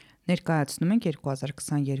Ներկայացնում ենք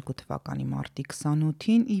 2022 թվականի մարտի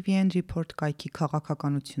 28-ին EVN Report կայքի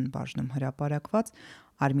քաղաքականություն բաժնում հրապարակված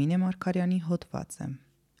Արմինե Մարգարյանի հոդվածը։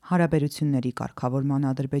 Հարաբերությունների կարգավորման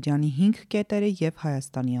Ադրբեջանի 5 կետերը եւ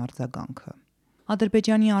Հայաստանի արձագանքը։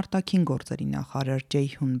 Ադրբեջանի արտաքին գործերի նախարար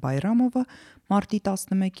Ceyhun Bayramova մարտի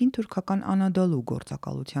 11-ին թուրքական Անադոլու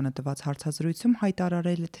գործակալությանը տված հարցազրույցում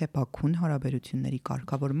հայտարարել է, թե Բաքուն հարաբերությունների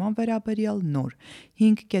կարգավորման վերաբերյալ նոր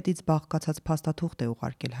 5 կետից բաղկացած փաստաթուղթ է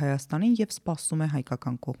ուղարկել Հայաստանին եւ սպասում է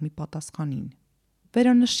հայկական կողմի պատասխանին։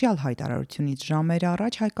 Վերոնշյալ հայտարարությունից ժամեր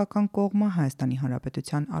առաջ հայկական կողմը Հայաստանի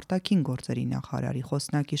Հանրապետության արտաքին գործերի նախարարի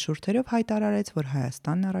խոսնակի շուրթերով հայտարարեց, որ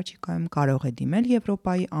Հայաստանն առաջիկայում կարող է դիմել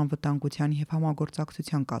Եվրոպայի անվտանգության և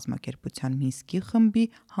համագործակցության կազմակերպության Մինսկի խմբի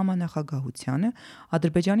համանախագահությանը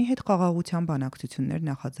Ադրբեջանի հետ խաղաղության բանակցություններ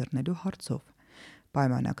նախաձեռնելու հարցով։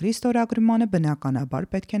 Պայմանագրի ստորագրմանը բնականաբար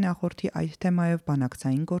պետք է նախորդի այդ թեմայով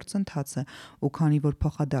բանակցային գործընթացը, ու քանի որ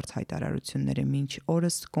փոխադարձ հայտարարությունները մինչ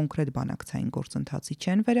օրս կոնկրետ բանակցային գործընթացի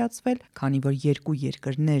չեն վերածվել, քանի որ երկու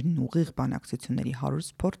երկրներն ուղիղ բանակցությունների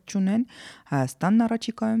հարուստ փորձ չունեն, Հայաստանն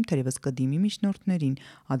առաջիկայում թերևս կդիմի միջնորդներին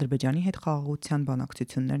Ադրբեջանի հետ խաղաղության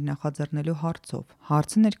բանակցություններ նախաձեռնելու հարցով։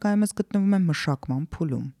 Հարցը ներկայումս գտնվում է մշակման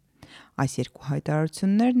փուլում։ Այս երկու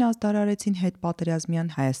հայտարարություններն ազդարարեցին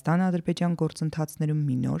հետպատերազմյան Հայաստան-Ադրբեջան գործընթացներում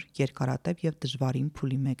մի նոր, երկարատև եւ դժվարին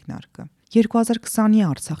փուլի մեկնարկը։ 2020-ի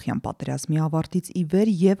Արցախյան պատերազմի ավարտից ի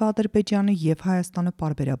վեր եւ Ադրբեջանը եւ Հայաստանը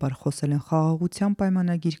պարբերաբար խոսել են խաղաղության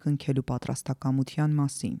պայմանագիր կնքելու պատրաստակամության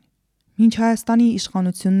մասին։ Մինչ Հայաստանի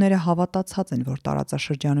իշխանությունները հավատացած են, որ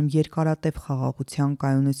տարածաշրջանում երկարատև խաղաղության,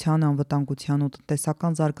 կայունության, անվտանգության ու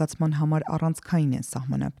տնտեսական զարգացման համար առանցքային են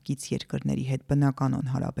սահմանափակիչ երկրների հետ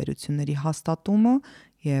բնականon հարաբերությունների հաստատումը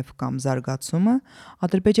եւ կամ զարգացումը,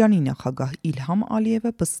 Ադրբեջանի նախագահ Իլհամ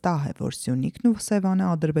Ալիևը վստահ է, որ Սյունիքն ու Սևանը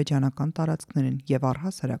ադրբեջանական տարածքներ են եւ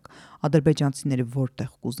առհասարակ ադրբեջանցիները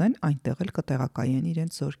որտեղ կուզեն, այնտեղ էլ կտեղակայեն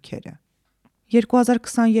իրենց զորքերը։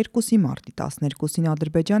 2022-ի մարտի 12-ին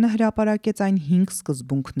Ադրբեջանը հրապարակեց այն 5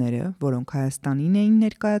 սկզբունքները, որոնք Հայաստանին էին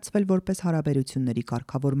ներկայացվել որպես հարաբերությունների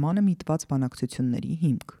կարգավորմանը միտված բանակցությունների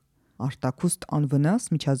հիմք։ Արտաքուստ անվնաս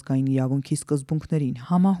միջազգային իրավունքի սկզբունքներին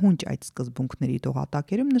համահունչ այդ սկզբունքների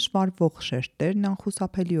տողատակերում նշվարվող շերտերն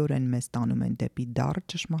անխուսափելիորեն մեզ տանում են դեպի դառը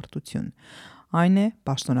ճշմարտություն։ Այն է,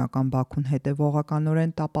 պաշտոնական Բաքուն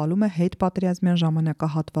հետևողականորեն տապալում է հետպատերազմյան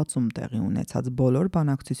ժամանակահատվածում տեղի ունեցած բոլոր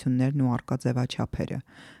բանակցություններն ու արկա ձևաչափերը,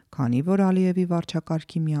 քանի որ Ալիևի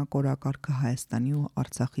վարչակարգի միակ օրակարգը Հայաստանի ու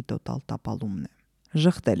Արցախի տոտալ տապալումն է,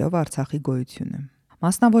 ժխտելով Արցախի գոյությունը։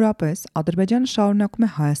 Մասնավորապես, Ադրբեջանը շարունակում է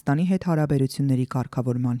Հայաստանի հետ հարաբերությունների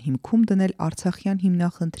կարգավորման հիմքում դնել Արցախյան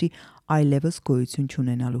հիմնախնդրի այլևս գոյություն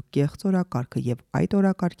չունենալու կեղծ օրակարգը եւ այդ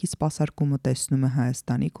օրակարգի սպասարկումը տեսնում է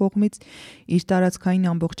Հայաստանի կողմից իր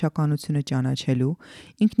տարածքային ամբողջականությունը ճանաչելու,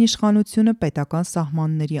 ինքնիշխանությունը, պետական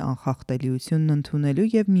սահմանների անխախտելիությունն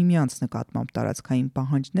ընդունելու եւ միմյանց նկատմամբ տարածքային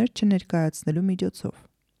պահանջներ չներկայացնելու միջոցով։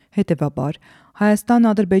 Հետևաբար,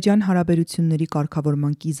 Հայաստան-Ադրբեջան հարաբերությունների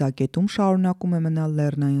կարգավորման կիզակետում շարունակում է մնալ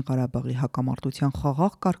Լեռնային Ղարաբաղի հակամարտության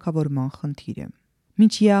խաղաղ կարգավորման խնդիրը։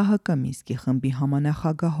 Մինչ ԵԱՀԿ Մինսկի խմբի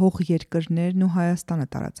համանախագահող երկրներն ու Հայաստանը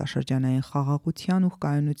տարածաշրջանային խաղաղության ու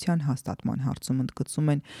կայունության հաստատման հարցում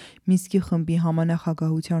ընդգծում են Մինսկի խմբի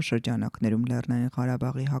համանախագահության շրջանակներում Լեռնային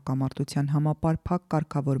Ղարաբաղի հակամարտության համապարփակ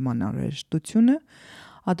կարգավորման անհրաժեշտությունը,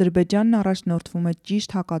 Ադրբեջանն առաջնորդվում է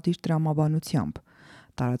ճիշտ հակադիր տրամաբանությամբ։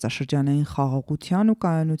 Տարածաշրջանային խաղաղության ու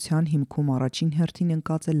կայունության հիմքում առաջին հերթին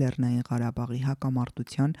ընկած է Լեռնային Ղարաբաղի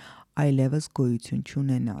հակամարտության այլևս գոյություն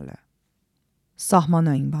չունենալը։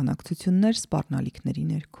 Սահմանային բանակցություններ սպառնալիքների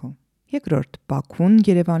ներքո։ Երկրորդ, Բաքուն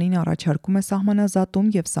Երևանին առաջարկում է սահմանազատում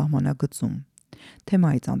եւ սահմանագծում։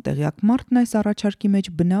 Թեմայից անտեղյակ մարդն այս առաջարկի մեջ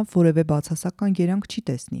բնավ որևէ բացասական երանգ չի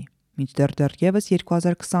տեսնի։ Մինչդեռ դեռևս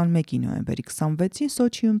 2021-ի նոյեմբերի 26-ին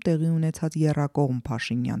Սոչիում տեղի ունեցած եռակողմ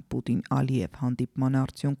Փաշինյան-Պուտին-Ալիև հանդիպման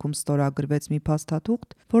արդյունքում ստորագրվեց մի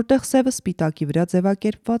փաստաթուղթ, որտեղ սևը սպիտակի վրա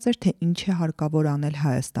ձևակերպված էր, թե ինչ է հարկավոր անել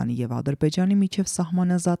Հայաստանի եւ Ադրբեջանի միջև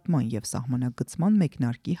սահմանազատման եւ սահմանագծման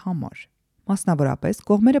մեկնարկի համար։ Մասնավորապես,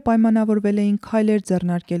 կողմերը պայմանավորվել էին քայլեր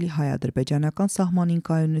ձեռնարկել հայ-ադրբեջանական սահմանին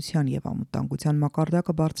կայունության եւ անվտանգության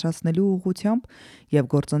մակարդակը բարձրացնելու ուղղությամբ եւ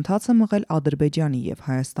գործընթացը մղել Ադրբեջանի եւ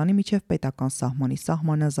Հայաստանի միջև պետական սահմանի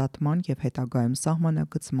սահմանազատման եւ հետագայում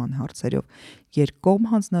սահմանագծման հարցերով երկկողմ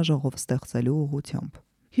հանձնաժողով ստեղծելու ուղղությամբ։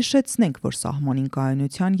 Հիշեցնենք, որ սահմանին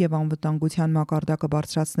կայունության եւ անվտանգության մակարդակը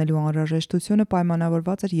բարձրացնելու անհրաժեշտությունը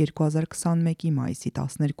պայմանավորված էր 2021-ի մայիսի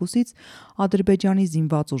 12-ից Ադրբեջանի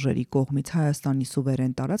զինված ուժերի կողմից Հայաստանի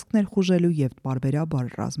սուվերեն տարածք ներխուժելու եւ պարբերաբար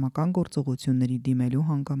ռազմական գործողությունների դիմելու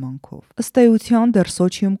հանգամանքով։ Ըստ էության, դեռ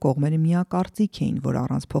Սոչիում կողմերը միակարծիք էին, որ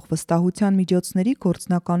առանց փոխվստահության միջոցների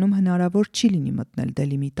գործնականում հնարավոր չի լինի մտնել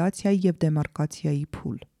դելիմիտացիայի եւ դեմարկացիայի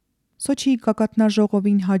փուլ։ Սոչիի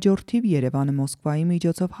գագաթնաժողովին հաջորդիվ Երևանը Մոսկվայի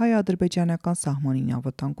միջոցով հայ-ադրբեջանական սահմանին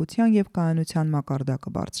անվտանգության եւ կայունության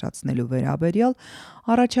մակարդակը բարձրացնելու վերաբերյալ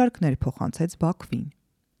առաջարկներ փոխանցեց Բաքվին։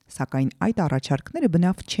 Սակայն այդ առաջարկները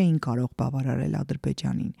բնավ չէին կարող բավարարել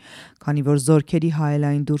Ադրբեջանին, քանի որ զորքերի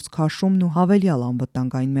հայելային դուրս քաշումն ու հավելյալ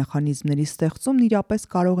անվտանգային մեխանիզմների ստեղծումն իրապես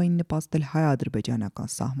կարող էին նպաստել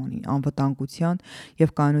հայ-ադրբեջանական սահմանին անվտանգության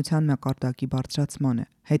եւ կայունության մակարդակի բարձրացմանը,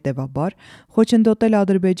 հետեւաբար խոչընդոտել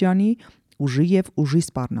Ադրբեջանի ուժի եւ ուժի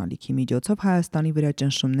սպառնալիքի միջոցով Հայաստանի վրա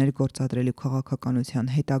ճնշումներ գործադրելու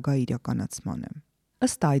քաղաքականության հետագա իրականացմանը։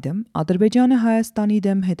 Ըստ այդմ, Ադրբեջանը Հայաստանի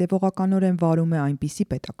դեմ հետևողականորեն վարում է այնպիսի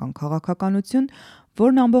պետական քաղաքականություն,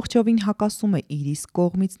 որն ամբողջովին հակասում է իր իսկ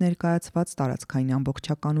կողմից ներկայացված տարածքային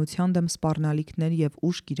ամբողջականության դեմ սպառնալիքներ եւ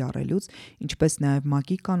ուժ կիրառելուց, ինչպես նաեւ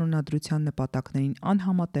ՄԱԿ-ի կանոնադրության նպատակներին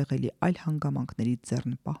անհամատեղելի այլ հանգամանքներից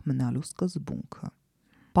ձեռնպահ մնալու սկզբունքը։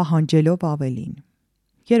 Պահանջելով ավելին։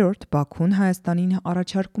 Երրորդ, Բաքուն Հայաստանին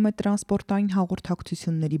առաջարկում է տրանսպորտային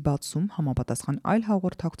հաղորդակցությունների բացում, համապատասխան այլ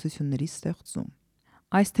հաղորդակցությունների ստեղծում։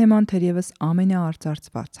 Այս թեման թերևս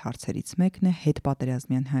ամենաարծարծված հարցերից մեկն է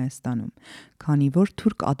հետպատերազմյան Հայաստանում, քանի որ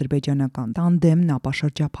թուրք-ադրբեջանական տանդեմն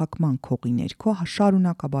ապաշրջափակման քողի ներքո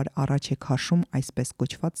շարունակաբար առաջ է քաշում այսպես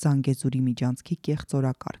կոչված Զանգեզուրի միջանցքի կեղծ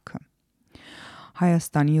օրակարգը։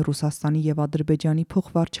 Հայաստանի, Ռուսաստանի եւ Ադրբեջանի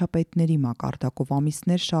փոխվարչապետների մակարդակով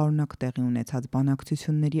ամիսներ շարունակ տեղի ունեցած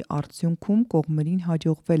բանակցությունների արդյունքում կողմերին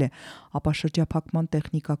հաջողվել է ապաշրջափակման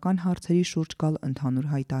տեխնիկական հարցերի շուրջ գալ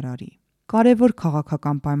ընդհանուր հայտարարի։ Կարևոր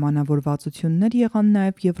քաղաքական պայմանավորվածություններ եղան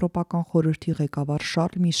նաև Եվրոպական խորհրդի ղեկավար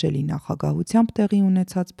Շարլ Միշելի նախագահությամբ տեղի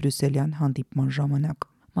ունեցած բրյուսելյան հանդիպման ժամանակ։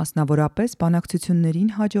 Մասնավորապես,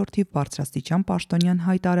 բանակցություններին հաջորդիվ բարձրաստիճան պաշտոնյան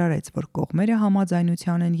հայտարարեց, որ կողմերը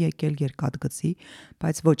համաձայնության են եկել երկաթգծի,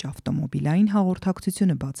 բայց ոչ ավտոմոբիլային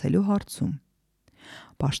հաղորդակցությունը բացելու հարցում։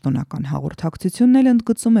 Պաշտոնական հաղորդակցությունն էլ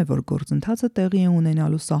ընդգծում է, որ գործընթացը տեղի է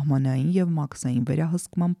ունենալու սահմանային եւ մաքսային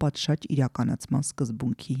վերահսկման պատշաճ իրականացման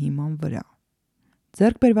սկզբունքի հիման վրա։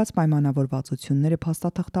 Ձեռք բերված պայմանավորվածությունները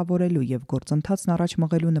փաստաթղթավորելու եւ գործընթացն առաջ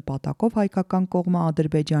մղելու նպատակով հայկական կողմը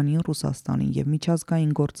Ադրբեջանին, Ռուսաստանին եւ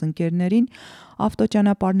միջազգային գործընկերներին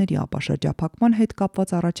ավտոճանապարհների ապաշրջափակման հետ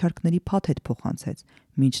կապված առաջարկների փաթեթ փոխանցեց,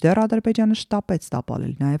 մինչդեռ Ադրբեջանը շտապեց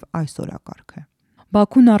տապալել նաեւ այս օրակարգը։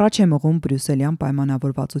 Բաքուն առաջ է մղում բրյուսելյան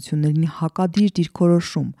պայմանավորվածություններին հակադիր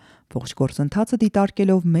դիրքորոշում, ողջ գործընթացը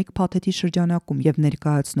դիտարկելով մեկ փաթեթի շրջանակում եւ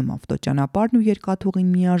ներկայացնում ավտոճանապարհն ու երկաթուղին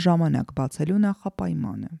միաժամանակ բացելու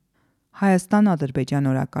նախապայմանը։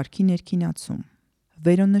 Հայաստան-Ադրբեջան օրակարգի ներքինացում։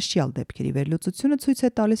 Վերոնշյալ դեպքերի վերլուծությունը ցույց է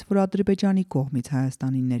տալիս, որ Ադրբեջանի կողմից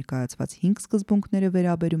Հայաստանին ներկայացված 5 սկզբունքները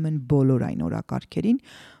վերաբերում են բոլոր այն օրակարգերին,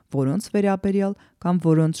 որոնց վերաբերյալ կամ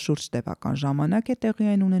որոնց շուրջ տևական ժամանակ է տեղի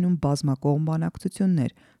ունենում բազմակողմ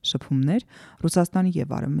բանակցություններ, շփումներ Ռուսաստանի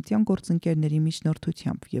եւ արևմտյան գործընկերների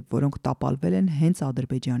միջնորդությամբ եւ որոնք տապալվել են հենց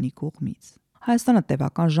Ադրբեջանի կողմից։ Հայաստանը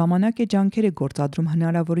տևական ժամանակ է ջանքեր է գործադրում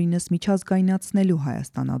հնարավորինս միջազգայնացնելու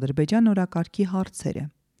Հայաստան-Ադրբեջան օրակարգի հարցերը։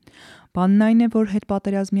 Բանն այն է, որ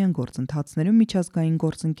հետպատերազմյան գործընթացներում միջազգային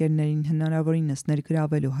գործընկերներին հնարավորինս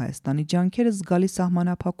ներգրավելու Հայաստանի ջանքերը զգալի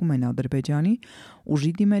սահմանափակում են Ադրբեջանի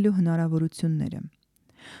ուժի դիմելու հնարավորությունները։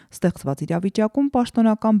 Ստեղծված իրավիճակում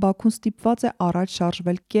պաշտոնական Բաքուն ստիպված է առաջ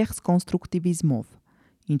շարժվել կեղծ կոնստրուկտիվիզմով,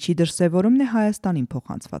 ինչի դրսևորումն է Հայաստանին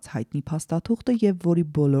փոխանցված հայտնի փաստաթուղթը եւ որի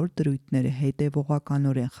բոլոր դրույթները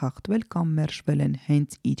հետեւողականորեն խախտվել կամ մերժվել են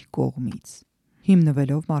հենց իր կողմից,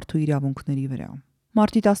 հիմնվելով մարդու իրավունքների վրա։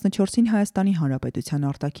 Մարտի 14-ին Հայաստանի Հանրապետության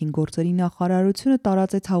արտաքին գործերի նախարարությունը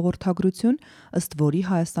տարածեց հաղորդագրություն, ըստ որի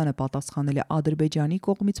Հայաստանը պատասխանել է Ադրբեջանի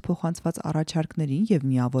կողմից փոխանցված առաջարկներին եւ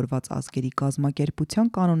միավորված ազգերի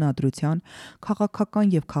կազմակերպության կանոնադրության,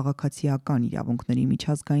 քաղաքական եւ քաղաքացիական իրավունքների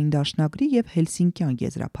միջազգային դաշնագրի եւ Հելսինկյան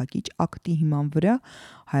եզրափակիչ ակտի հիման վրա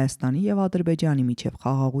Հայաստանի եւ Ադրբեջանի միջև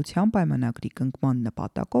խաղաղության պայմանագրի կնքման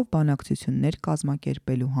նպատակով բանակցություններ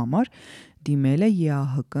կազմակերպելու համար դիմել է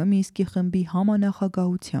ԵԱՀԿ Մինսկի խմբի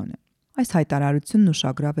համանախագահությանը։ Այս հայտարարությունն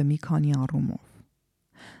ուշագրավ է մի քանի առումով։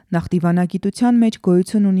 Նախ դիվանագիտության մեջ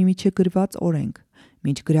գոյություն ունի միջագրված օրենք,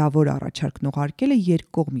 մինչ գրավոր առաջարկն ուղարկելը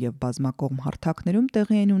երկկողմ եւ բազմակողմ հարթակներում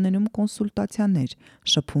տեղի են ունենում կոնսուլտացիաներ,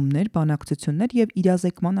 շփումներ, բանակցություններ եւ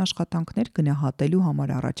իրազեկման աշխատանքներ գնահատելու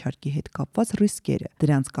համար առաջարկի հետ կապված ռիսկերը,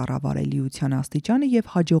 դրանց կառավարելիության աստիճանը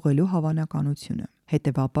եւ հաջողելու հավանականությունը։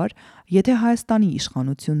 Հետևաբար, եթե Հայաստանի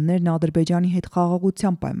իշխանություններն Ադրբեջանի հետ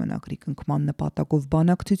խաղաղության պայմանագրի կնքման նպատակով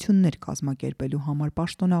բանակցություններ կազմակերպելու համար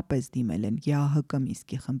պաշտոնապես դիմել են ԵԱՀԿ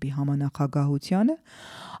Մինսկի խմբի համանախագահությանը,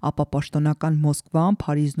 ապա պաշտոնական Մոսկվան,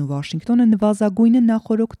 Փարիզն ու Վաշինգտոնը նվազագույնը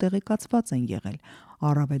նախօրոք տեղեկացված են եղել,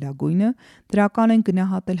 առավելագույնը դրական են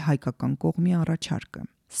գնահատել հայկական կողմի առաջարկը։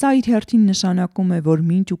 Սա իր հերթին նշանակում է, որ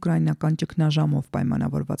մինչ ուկրաինական ճգնաժամով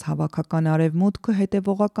պայմանավորված հավաքական արևմուտքը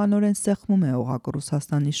հետևողականորեն սեղմում է օղակը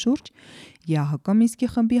Ռուսաստանի շուրջ, ԵԱՀԿ Մինսկի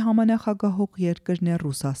խմբի համանախագահող երկրներ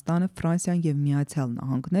Ռուսաստանը, Ֆրանսիան և Միացյալ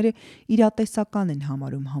Նահանգները իրատեսական են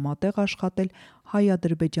համարում համատեղ աշխատել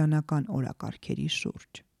հայ-ադրբեջանական օրակարգերի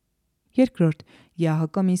շուրջ։ Երկրորդ,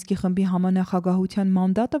 ԵԱՀԿ Մինսկի խմբի համանախագահության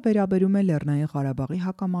մանդատը վերաբերում է Լեռնային Ղարաբաղի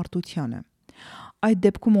հակամարտությանը։ Այդ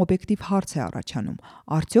դեպքում օբյեկտիվ հարց է առաջանում.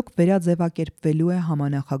 արդյոք վերաձևակերպվելու է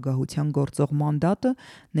համանախագահության գործող մանդատը,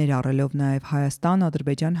 ներառելով նաև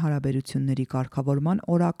Հայաստան-Ադրբեջան հարաբերությունների կարգավորման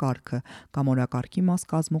օրակարգը կամ օրակարգի մաս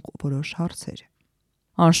կազմող որոշ հարցեր։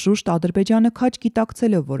 Անշուշտ, Ադրբեջանը քաջ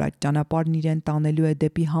գիտակցելով, որ այդ ճանապարհն իրեն տանելու է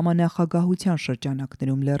դեպի համանախագահության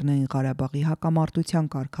շրջանակներում Լեռնային Ղարաբաղի հակամարտության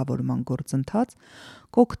կարգավորման գործընթաց,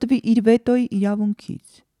 կօգտվի իր վետոյի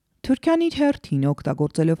իրավունքից։ Թուրքիան իր հերթին,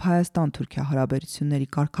 օգտագործելով Հայաստան-Թուրքիա հարաբերությունների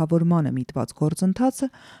կարգավորմանը միտված գործընթացը,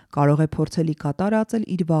 կարող է փորձելի կատարածել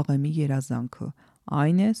իր վաղեմի երազանքը,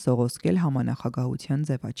 այն է սողոսկել համանախագահության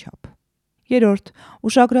ձևաչափ։ Երրորդ,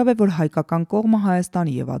 ուշագրավ է, որ հայկական կողմը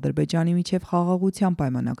Հայաստանի և Ադրբեջանի միջև խաղաղության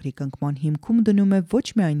պայմանագրի կնքման հիմքում դնում է ոչ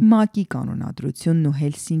միայն ՄԱԿ-ի կանոնադրությունն ու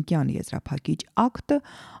Հելսինկյան եզրափակիչ ակտը,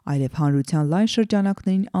 այլև հանրության լայն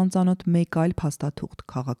շրջանակներին անծանոթ մեկ այլ փաստաթուղթ՝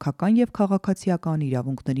 քաղաքական և քաղաքացիական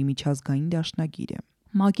իրավունքների միջազգային դաշնագիրը։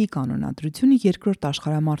 ՄԱԿ-ի կանոնադրությունը Երկրորդ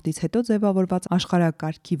աշխարհամարտից հետո ձևավորված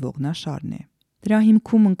աշխարհակարգի ողնաշարն է։ Դրա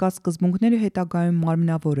հիմքում ընկած սկզբունքները հետագայում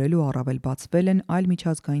մարմնավորել ու առավել բացվել են այլ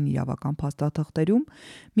միջազգային իրավական փաստաթղթերում,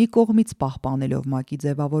 մի կողմից պահպանելով ՄԱԿ-ի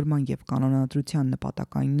ձևավորման և կանոնադրության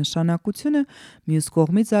նպատակային նշանակությունը, մյուս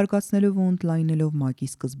կողմից զարգացնելով ու ընդլայնելով ՄԱԿ-ի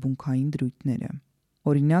սկզբունքային դրույթները։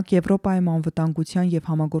 Օրինակ, Եվրոպայում անվտանգության և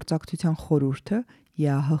համագործակցության խորհուրդը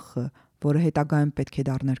 (ԵԱՀԽ), որը հետագայում պետք է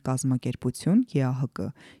դառներ կազմակերպություն (ԵԱՀԿ)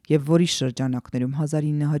 և որի շրջանակներում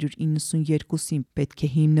 1992-ին պետք է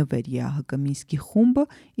հիմնվեր ԵԱՀԿ Մինսկի խումբը,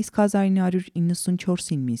 իսկ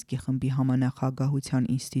 1994-ին Մինսկի խմբի համանախագահության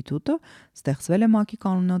ինստիտուտը, ստեղծվել է ՄԱԿ-ի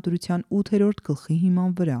կանոնադրության 8-րդ գլխի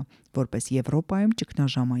հիման վրա, որպես Եվրոպայում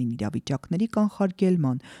ճգնաժամային իրավիճակների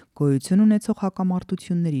կանխարգելման, գոյություն ունեցող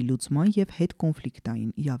հակամարտությունների լուծման և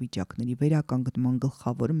հետկոնֆլիկտային իրավիճակների վերականգնման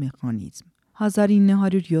գլխավոր մեխանիզմ։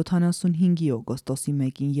 1975-ի օգոստոսի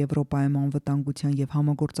 1-ին Եվրոպայում անվտանգության և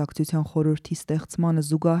համագործակցության խորհրդի ստեղծմանը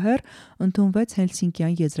զուգահեռ ընդունվեց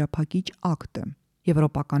Հելսինկյան եզրափակիչ ակտը։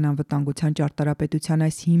 Եվրոպական անվտանգության ճարտարապետության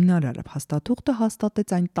այս հիմնարար փաստաթուղթը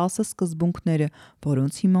հաստատեց այն 10 սկզբունքները,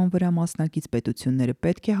 որոնց հիման վրա մասնակից պետությունները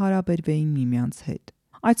պետք է հարաբերվեին միմյանց հետ։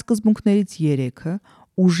 Այդ սկզբունքներից 3-ը՝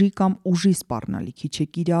 ուժի կամ ուժի սպառնալիքի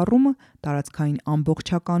չկիրառումը, տարածքային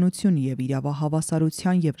ամբողջականությունը և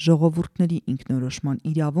իրավահավասարության և ժողովուրդների ինքնորոշման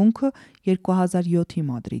իրավունքը 2007-ի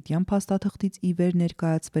Մադրիդյան փաստաթղթից ի վեր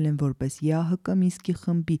ներկայացվել են որպես ԵԱՀԿ Մինսկի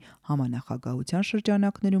խմբի համանախագահության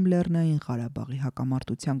շրջանակներում Լեռնային Ղարաբաղի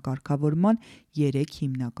հակամարտության կարգավորման 3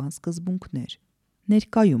 հիմնական սկզբունքներ։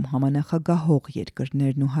 Ներկայում համանախագահող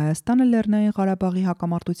երկրներն ու Հայաստանը Լեռնային Ղարաբաղի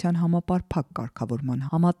հակամարտության համապարփակ կարգավորման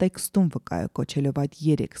համատեքստում վկայակոչելով այդ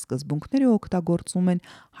 3 սկզբունքները օգտագործում են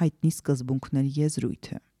հայտնի սկզբունքներ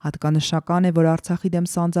եզրույթը։ Հատկանշական է, որ Արցախի դեմ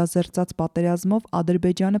սանձազերծած պատերազմով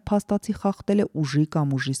Ադրբեջանը փաստացի խախտել է ուժի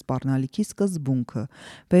կամ ուժի սպառնալիքի սկզբունքը,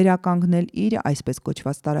 վերականգնել իր այսպես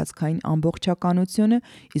կոչված տարածքային ամբողջականությունը,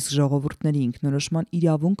 իսկ ժողովուրդների ինքնորոշման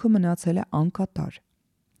իրավունքը մնացել է անկատար։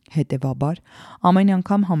 Հետևաբար, ամեն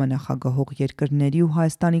անգամ համանախագահող երկրների ու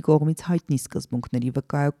Հայաստանի կողմից հայտնի սկզբունքների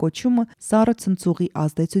վկայակոչումը սառը ցնցուղի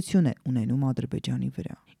ազդեցություն է ունենում Ադրբեջանի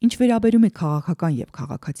վրա։ Ինչ վերաբերում է քաղաքական և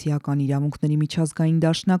քաղաքացիական իրավունքների միջազգային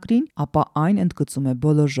դաշնագրին, ապա այն ընդգծում է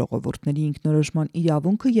բոլոր ժողովուրդների ինքնորոշման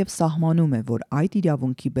իրավունքը և սահմանում է, որ այդ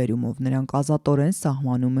իրավունքի բերումով նրանք ազատորեն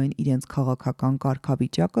սահմանում են իրենց քաղաքական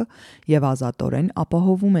կարգավիճակը և ազատորեն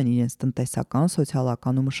ապահովում են իրենց տնտեսական,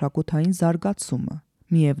 սոցիալական ու մշակութային զարգացումը։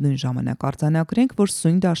 Միևնույն ժամանակ արձանագրենք, որ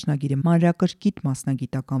սույն դաշնագիրը մանրակրկիտ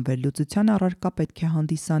մասնագիտական վերլուծության առարկա պետք է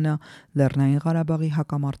հանդիսանա Լեռնային Ղարաբաղի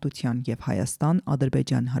հակամարտության և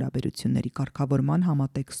Հայաստան-Ադրբեջան հարաբերությունների կարգավորման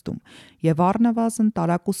համատեքստում, և առնվազն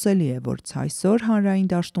տարակուսելի է, որ այսօր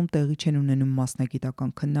հանրային դաշտում տեղի չեն ունենում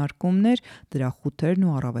մասնագիտական քննարկումներ, դրա խութերն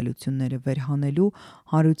ու առավելությունները վերհանելու,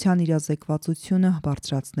 հանրության իրազեկվածությունը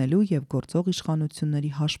բարձրացնելու և գործող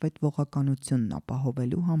իշխանությունների հաշվետվողականությունն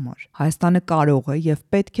ապահովելու համար։ Հայաստանը կարող է և եւ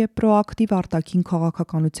պետք է պրոակտիվ արտաքին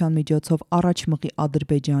քաղաքականության միջոցով առաջ մղի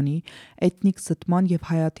Ադրբեջանի էթնիկ ստման եւ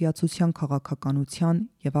հայատյացության քաղաքականության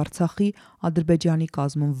եւ Արցախի Ադրբեջանի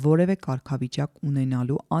կազմում որևէ կարգավիճակ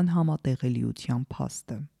ունենալու անհամատեղելիության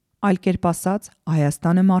փաստը։ Այլ կերպ ասած,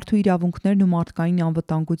 Հայաստանը մարդու իրավունքներն ու մարդկային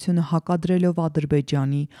անվտանգությունը հակադրելով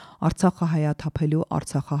Ադրբեջանի, Արցախը հայաթափելու,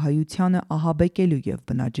 արցախահայությանը ահաբեկելու եւ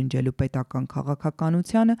բնաջնջելու պետական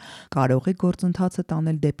քաղաքականությանը կարող է գործընթացը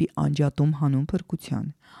տանել դեպի անջատում հանուն փրկության։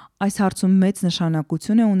 Այս հարցում մեծ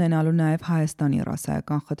նշանակություն է ունենալու նաև Հայաստանի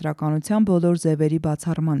ռասայական խտրականության բոլոր ձևերի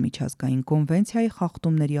բացառման միջազգային կոնվենցիայի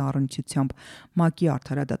խախտումների առնչությամբ ՄԱԿ-ի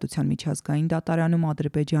Արդարադատության միջազգային դատարանում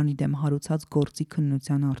Ադրբեջանի դեմ հարուցած գործի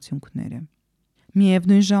քննության արդյունքները։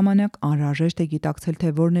 Միևնույն ժամանակ անհրաժեշտ է գիտակցել, թե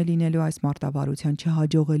որն է լինելու այս մարտավարության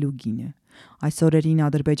չհաջողելու գինը։ Այս օրերին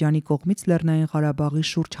Ադրբեջանի կողմից Լեռնային Ղարաբաղի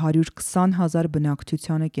շուրջ 120,000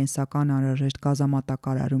 բնակչությանը կենսական անհրաժեշտ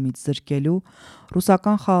գազամատակարարումից զրկելու,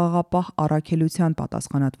 ռուսական խաղաղապահ առաքելության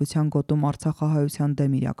պատասխանատվության գոտում արցախահայության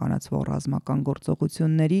դեմ իրականացվող ռազմական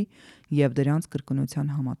գործողությունների և դրանց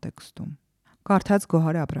կրկնության համատեքստում։ Կարդաց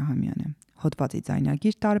Գոհար Աբրահամյանը։ Հոդվածի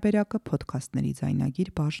ձայնագիր տարբերակը Փոդքասթների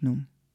ձայնագիր բաժնում։